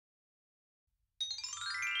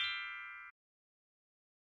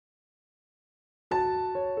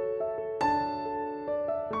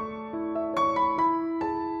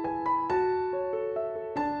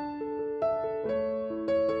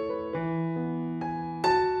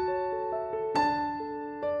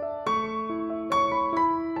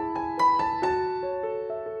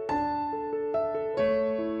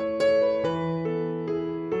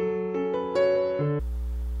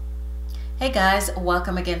Hey guys,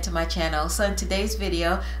 welcome again to my channel. So in today's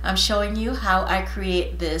video, I'm showing you how I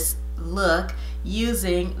create this look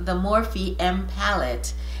using the Morphe M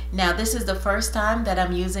palette. Now this is the first time that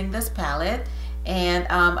I'm using this palette, and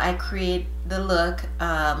I create the look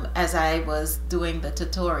as I was doing the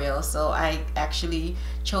tutorial. So I actually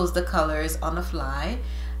chose the colors on the fly.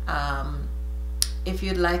 If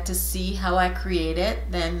you'd like to see how I create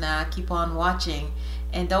it, then keep on watching.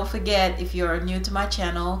 And don't forget, if you're new to my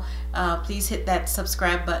channel, please hit that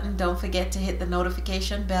subscribe button. Don't forget to hit the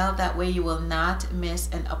notification bell. That way you will not miss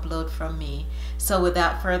an upload from me. So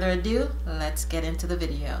without further ado, let's get into the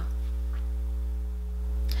video.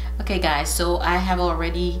 Okay guys, so I have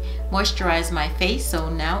already moisturized my face. So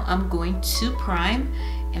now I'm going to prime,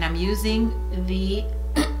 and I'm using the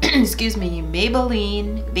excuse me,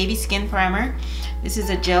 Maybelline Baby Skin Primer. This is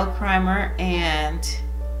a gel primer, and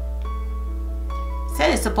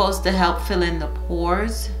said it's supposed to help fill in the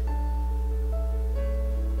pores,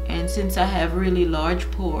 and since I have really large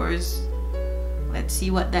pores, let's see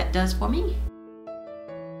what that does for me.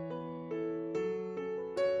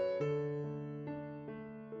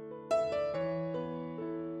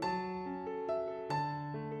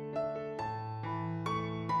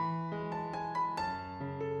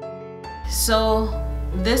 So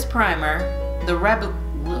this primer, the Revlon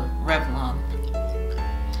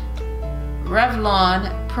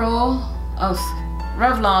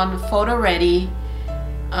Photo Ready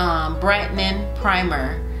Brightening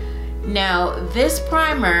Primer. Now this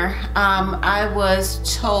primer, I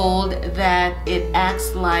was told that it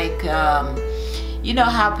acts like, you know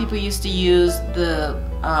how people used to use the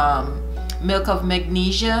milk of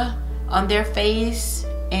magnesia on their face,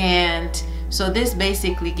 and so this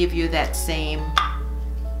basically gives you that same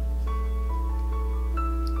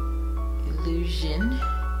illusion.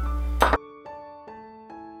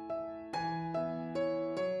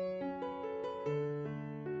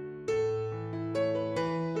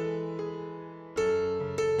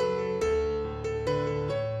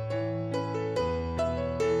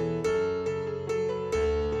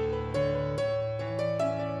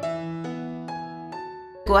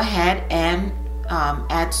 Go ahead and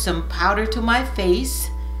add some powder to my face,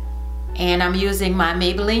 and I'm using my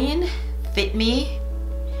Maybelline Fit Me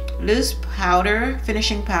loose powder,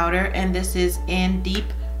 finishing powder, and this is in deep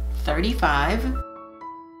 35.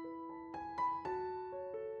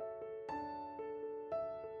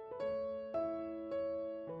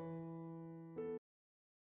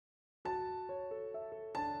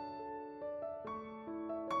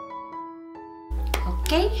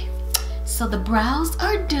 Okay, so the brows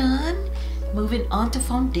are done. Moving on to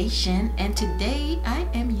foundation, and today I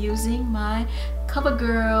am using my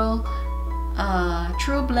CoverGirl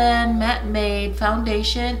True Blend Matte Made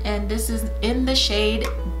Foundation, and this is in the shade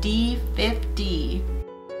D50.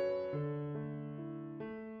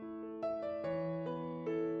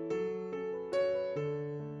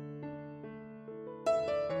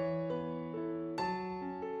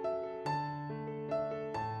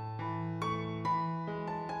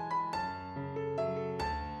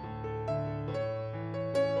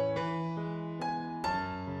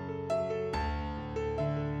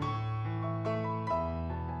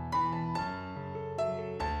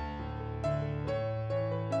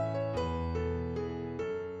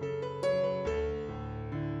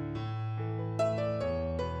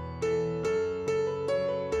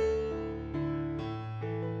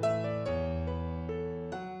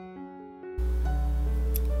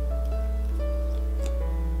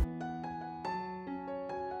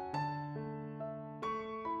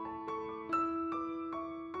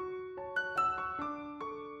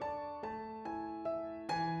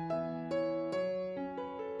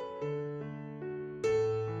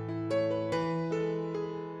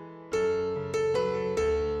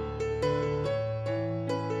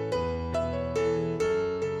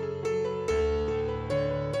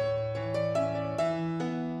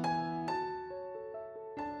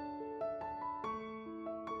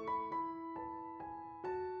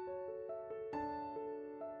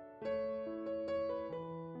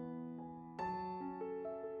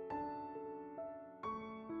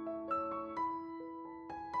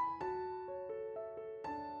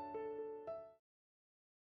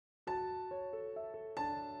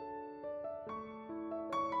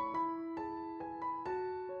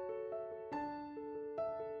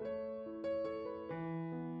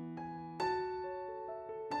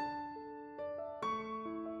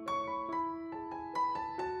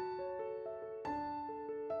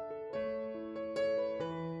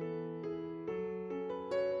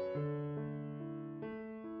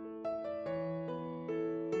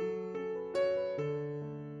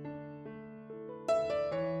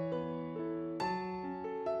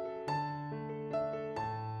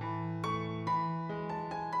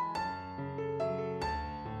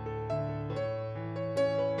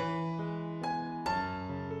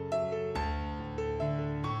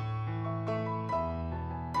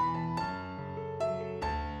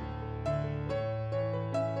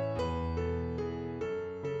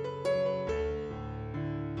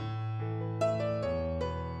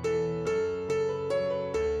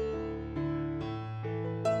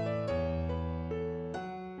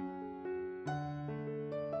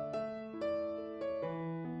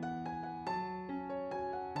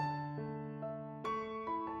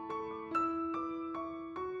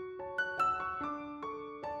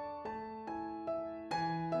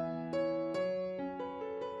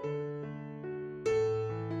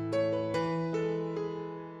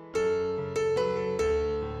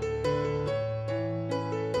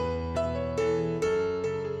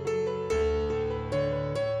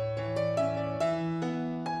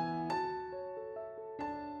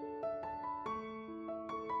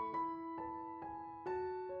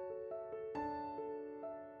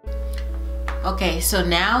 Okay, so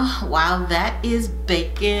now while that is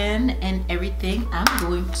baking and everything, I'm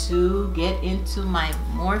going to get into my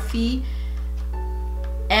Morphe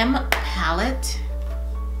M palette.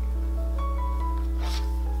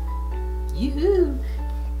 Yoo-hoo!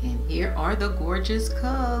 And here are the gorgeous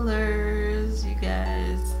colors, you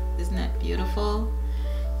guys. Isn't that beautiful?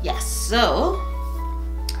 Yes, so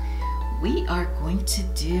we are going to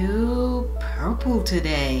do purple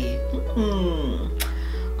today.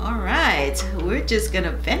 All right, we're just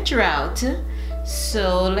gonna venture out.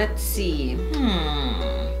 So let's see.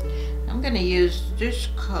 I'm gonna use this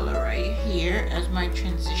color right here as my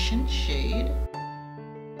transition shade.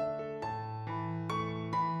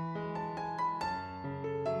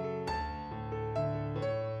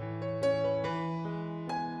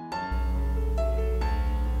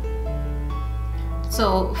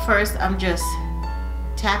 So first I'm just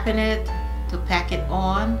tapping it to pack it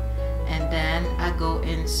on, and then I go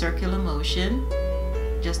in circular motion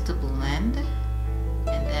just to blend,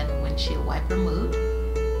 and then windshield wiper mode,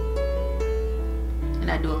 and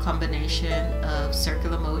I do a combination of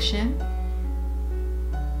circular motion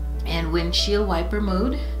and windshield wiper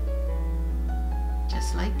mode,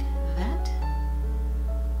 just like that.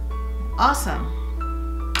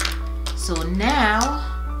 Awesome. So now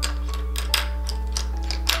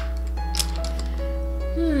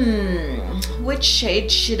which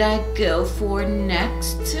shade should I go for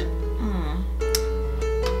next? So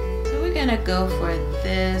we're gonna go for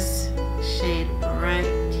this shade right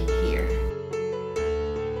here.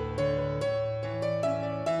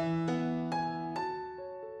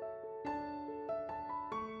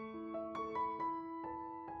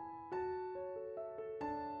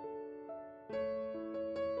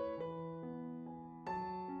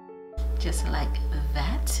 Just like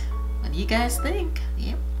that. What do you guys think?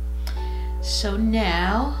 Yep. So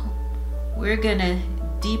now we're gonna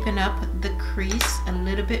deepen up the crease a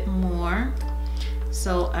little bit more.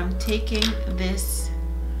 So I'm taking this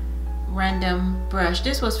random brush.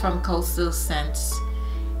 This was from Coastal Scents,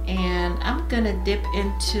 and I'm gonna dip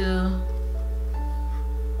into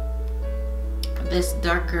this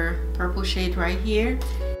darker purple shade right here.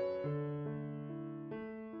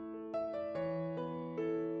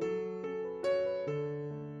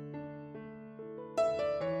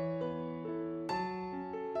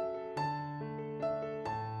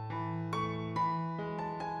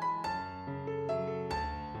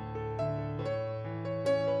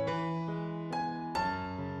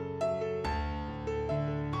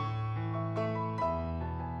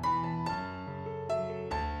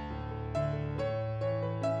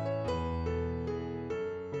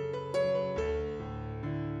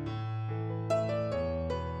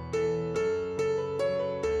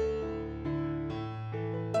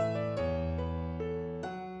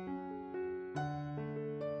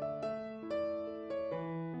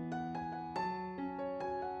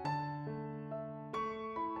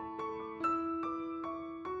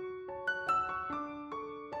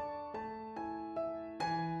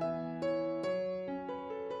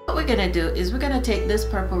 What we're gonna do is we're gonna take this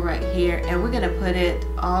purple right here and we're gonna put it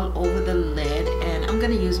all over the lid, and I'm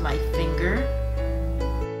gonna use my finger.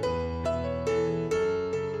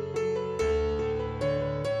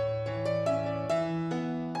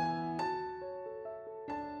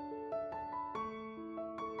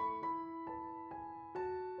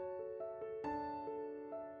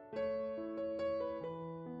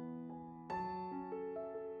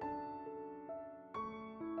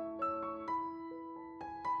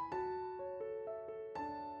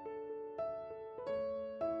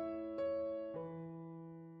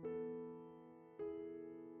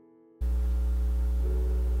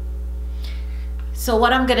 So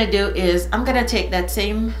what I'm gonna do is I'm gonna take that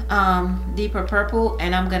same deeper purple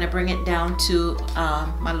and I'm gonna bring it down to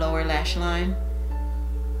my lower lash line.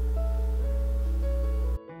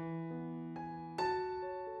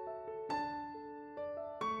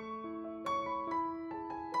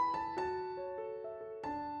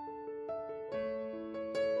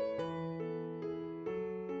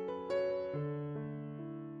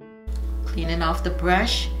 Cleaning off the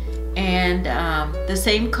brush. And the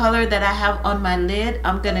same color that I have on my lid,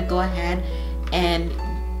 I'm gonna go ahead and,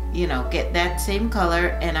 you know, get that same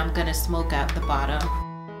color, and I'm gonna smoke out the bottom.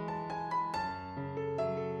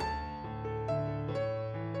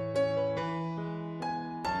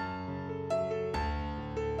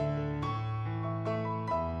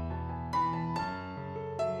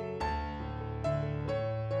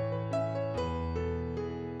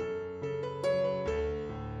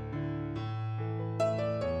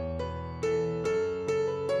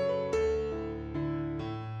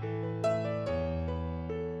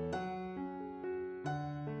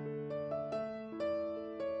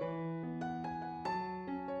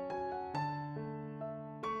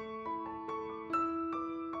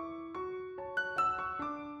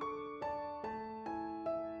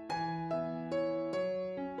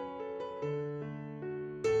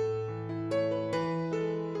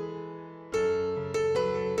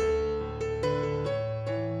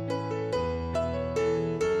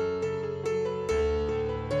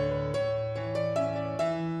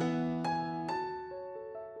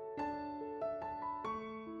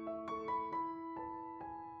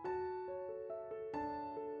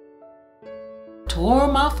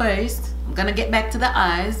 tore my face. I'm gonna get back to the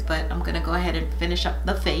eyes, but I'm gonna go ahead and finish up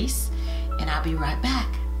the face, and I'll be right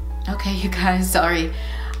back. Okay, you guys, sorry.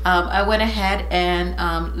 I went ahead and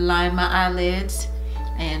lined my eyelids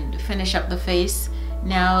and finish up the face.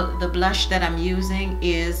 Now the blush that I'm using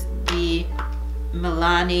is the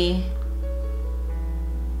Milani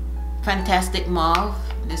Fantastic Mauve.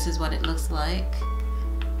 This is what it looks like.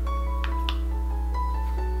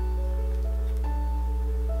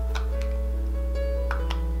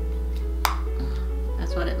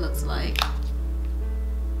 That's what it looks like.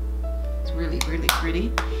 It's really, really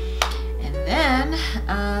pretty. And then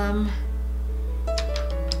I'm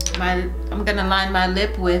gonna line my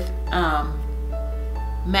lip with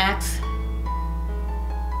MAC's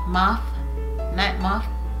Night Mauve.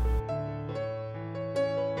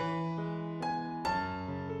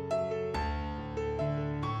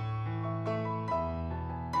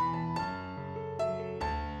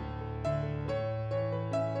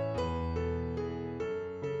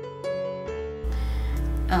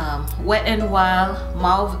 Wet n Wild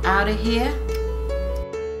Mauve out of here.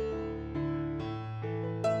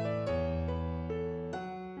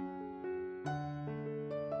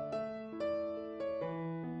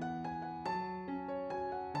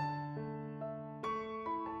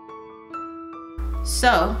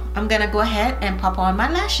 So I'm gonna go ahead and pop on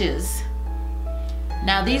my lashes.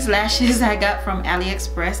 Now these lashes I got from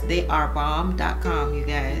AliExpress. They are bomb.com, you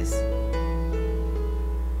guys.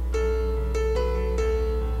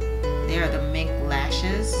 They are the mink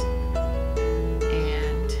lashes,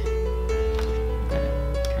 and I'm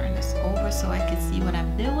gonna turn this over so I can see what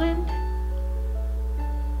I'm doing.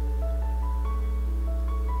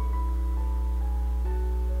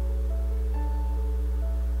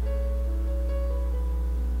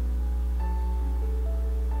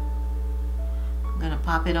 I'm gonna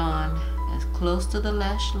pop it on as close to the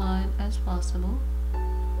lash line as possible.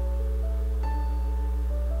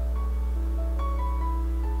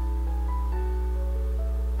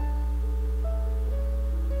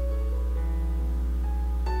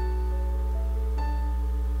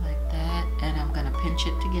 Pinch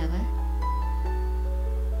it together.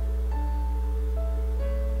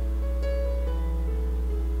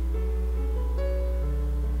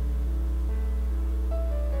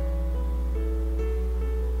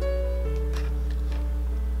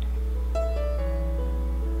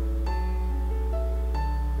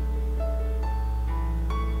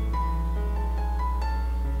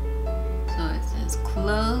 So it's as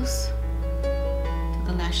close to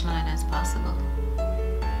the lash line as possible.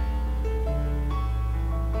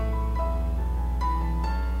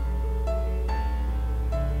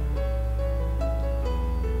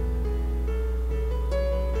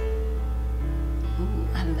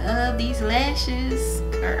 Love these lashes,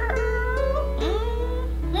 girl.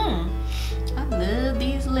 I love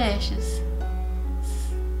these lashes.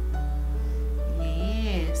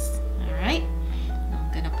 Yes. All right.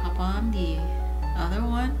 I'm gonna pop on the other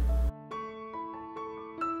one.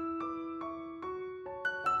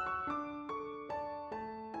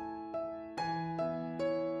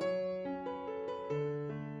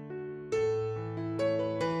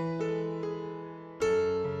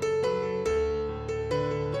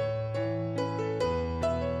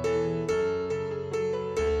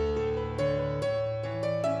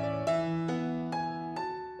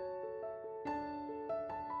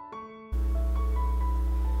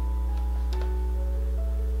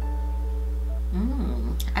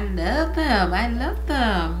 I love them. I love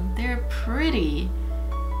them. They're pretty.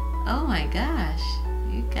 Oh my gosh.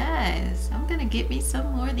 You guys, I'm gonna get me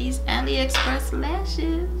some more of these AliExpress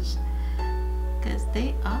lashes, because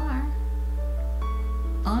they are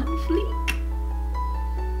on fleek.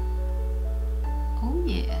 Oh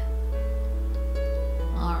yeah.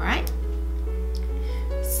 Alright.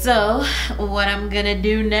 So what I'm gonna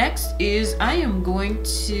do next is I am going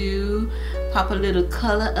to pop a little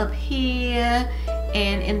color up here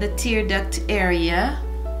and in the tear duct area.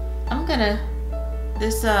 I'm gonna,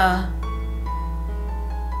 this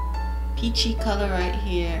peachy color right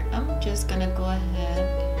here, I'm just gonna go ahead,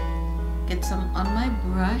 get some on my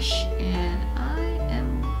brush, and I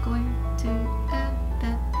am going to add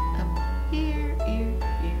that up here, here.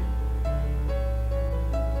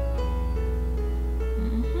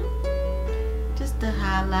 Just to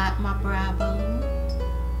highlight my brow bone.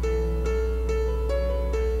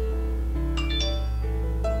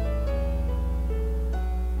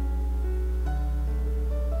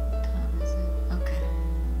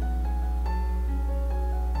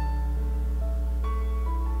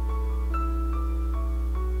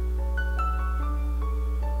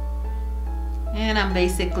 And I'm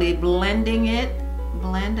basically blending it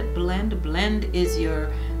Blend, blend, blend is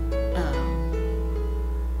your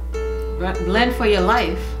blend for your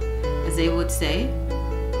life, as they would say.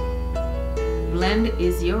 Blend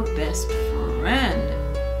is your best friend.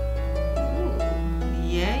 Ooh,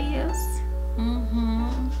 yeah, yes.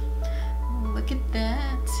 Look at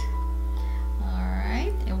that. All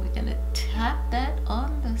right, and we're gonna tap that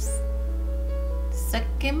on the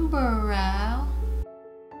second brow.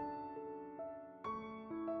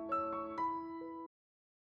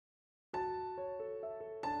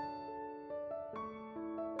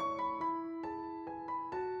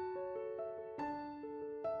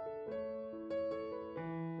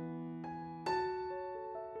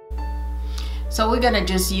 So we're gonna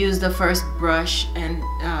just use the first brush and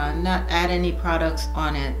not add any products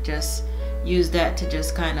on it. Just use that to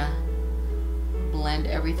just kind of blend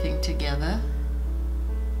everything together.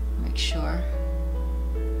 Make sure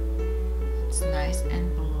it's nice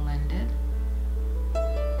and blended.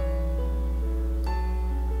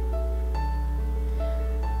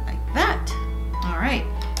 Like that. All right.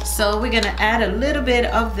 So we're gonna add a little bit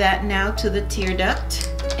of that now to the tear duct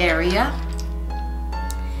area,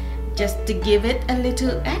 just to give it a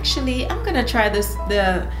little. Actually, I'm gonna try this.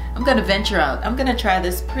 I'm gonna venture out. I'm gonna try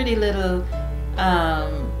this pretty little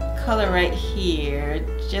color right here,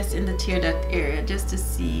 just in the tear duct area, just to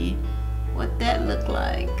see what that look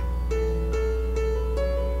like.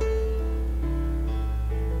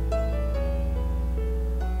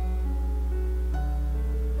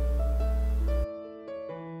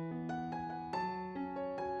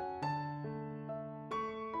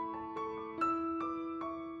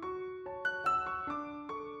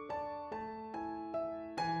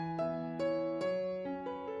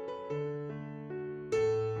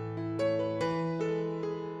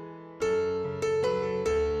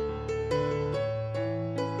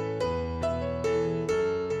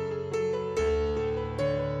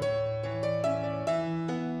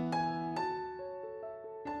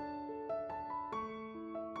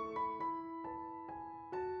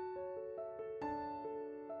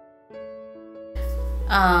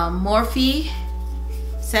 Morphe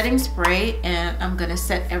setting spray, and I'm gonna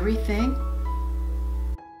set everything.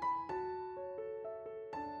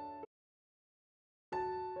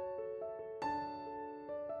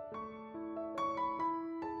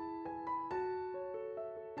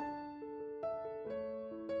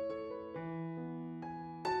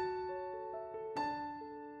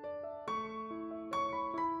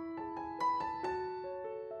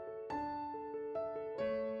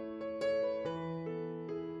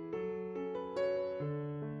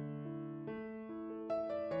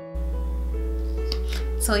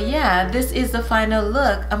 So yeah, this is the final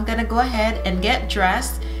look. I'm gonna go ahead and get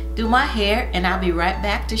dressed, do my hair, and I'll be right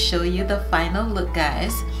back to show you the final look,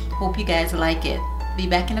 guys. Hope you guys like it. Be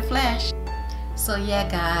back in a flash. So yeah,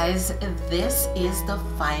 guys, this is the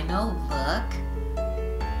final look.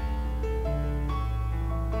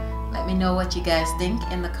 Let me know what you guys think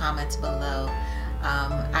in the comments below.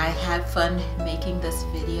 I had fun making this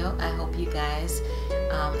video. I hope you guys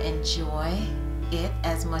enjoy it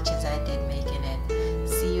as much as I did making it.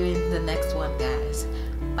 See you in the next one, guys.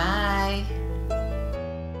 Bye.